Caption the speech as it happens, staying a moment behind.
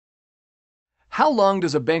How long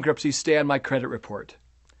does a bankruptcy stay on my credit report?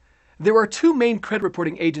 There are two main credit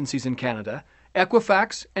reporting agencies in Canada,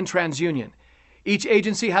 Equifax and TransUnion. Each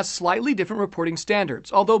agency has slightly different reporting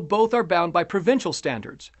standards, although both are bound by provincial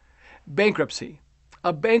standards. Bankruptcy.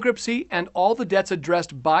 A bankruptcy and all the debts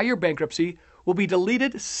addressed by your bankruptcy will be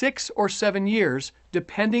deleted 6 or 7 years,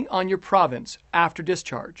 depending on your province, after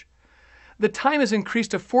discharge. The time is increased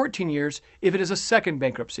to 14 years if it is a second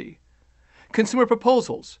bankruptcy. Consumer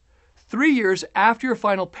proposals. 3 years after your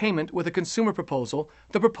final payment with a consumer proposal,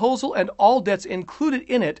 the proposal and all debts included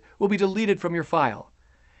in it will be deleted from your file.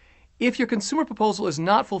 If your consumer proposal is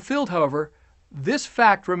not fulfilled, however, this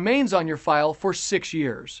fact remains on your file for 6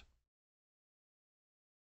 years.